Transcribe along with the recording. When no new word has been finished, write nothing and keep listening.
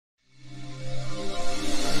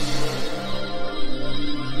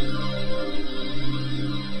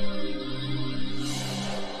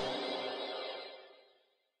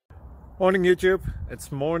Morning YouTube,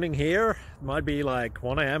 it's morning here. It might be like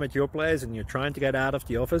 1 a.m. at your place and you're trying to get out of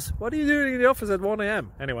the office. What are you doing in the office at 1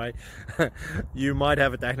 a.m? Anyway, you might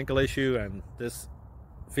have a technical issue and this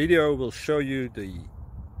video will show you the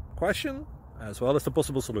question as well as the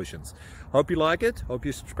possible solutions. Hope you like it, hope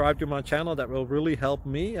you subscribe to my channel. That will really help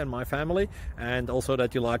me and my family, and also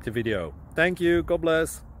that you like the video. Thank you, God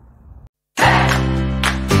bless.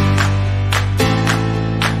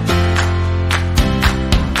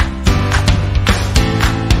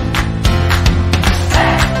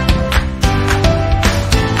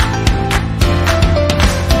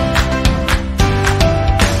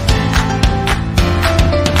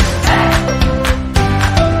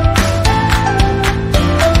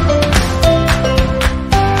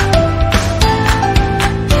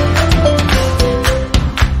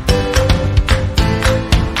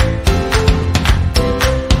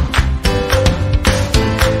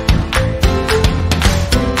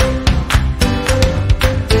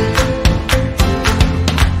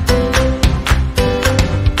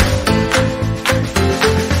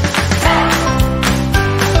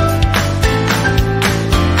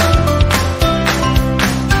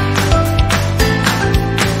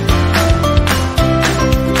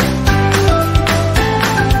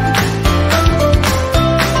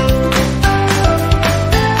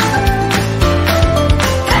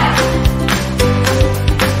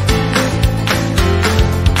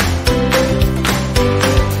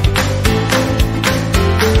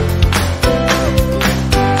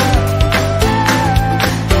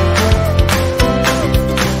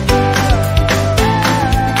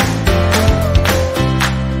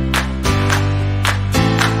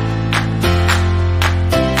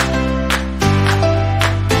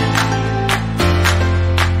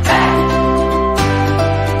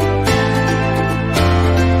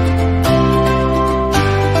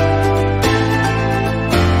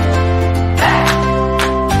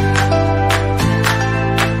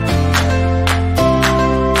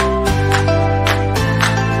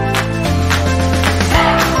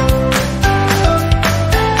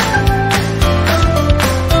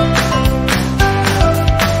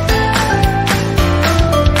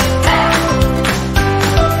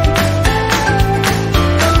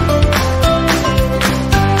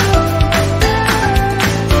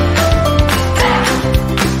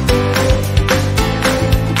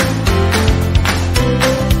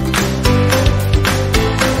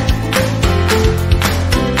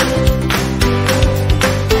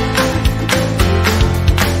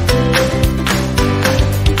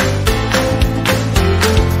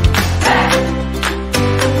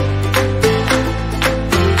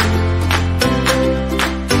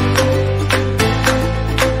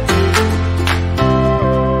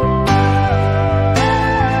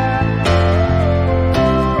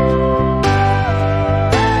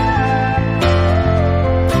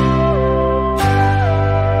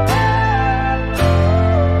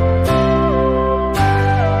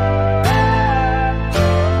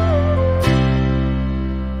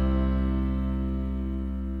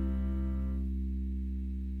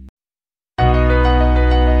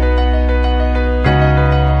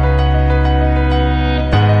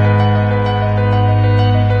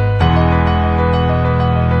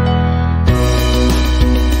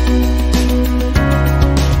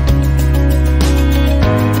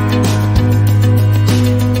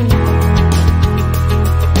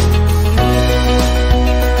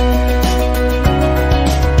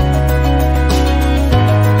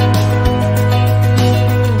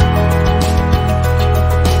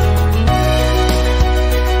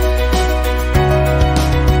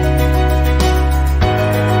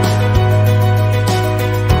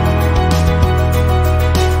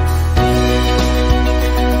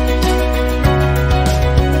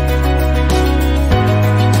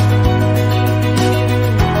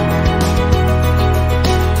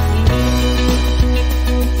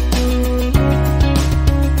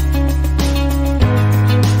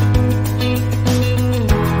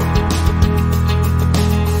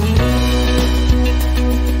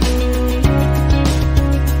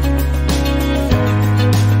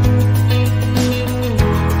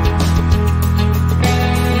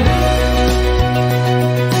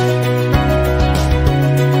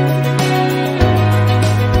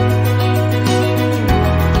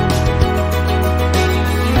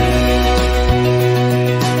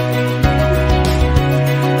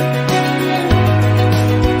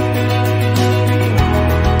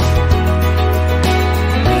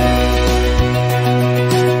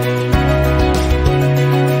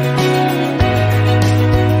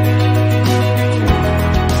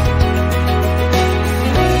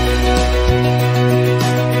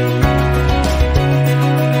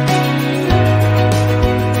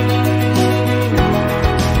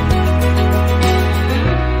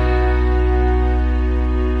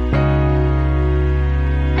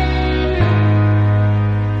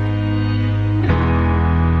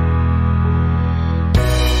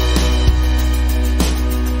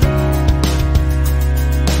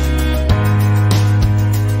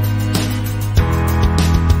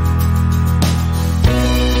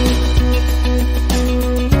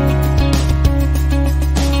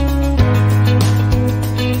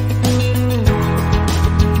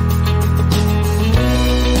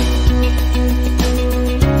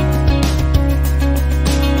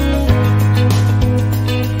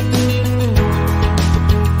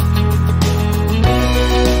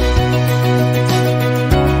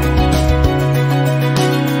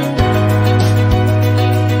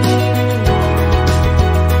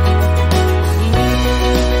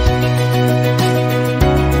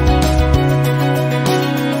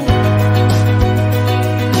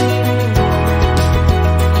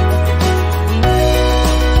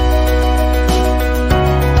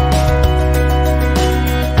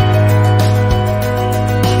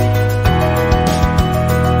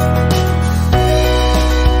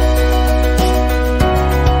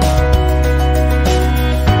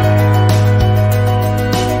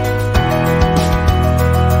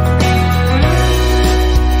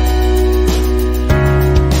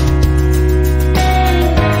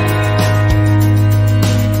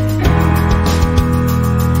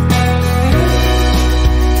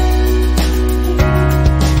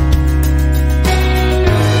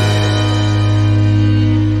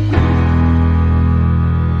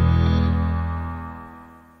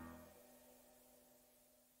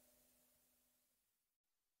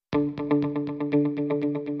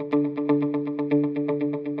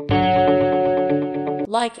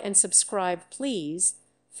 Like and subscribe, please.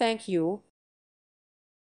 Thank you.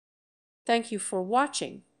 Thank you for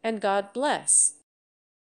watching, and God bless.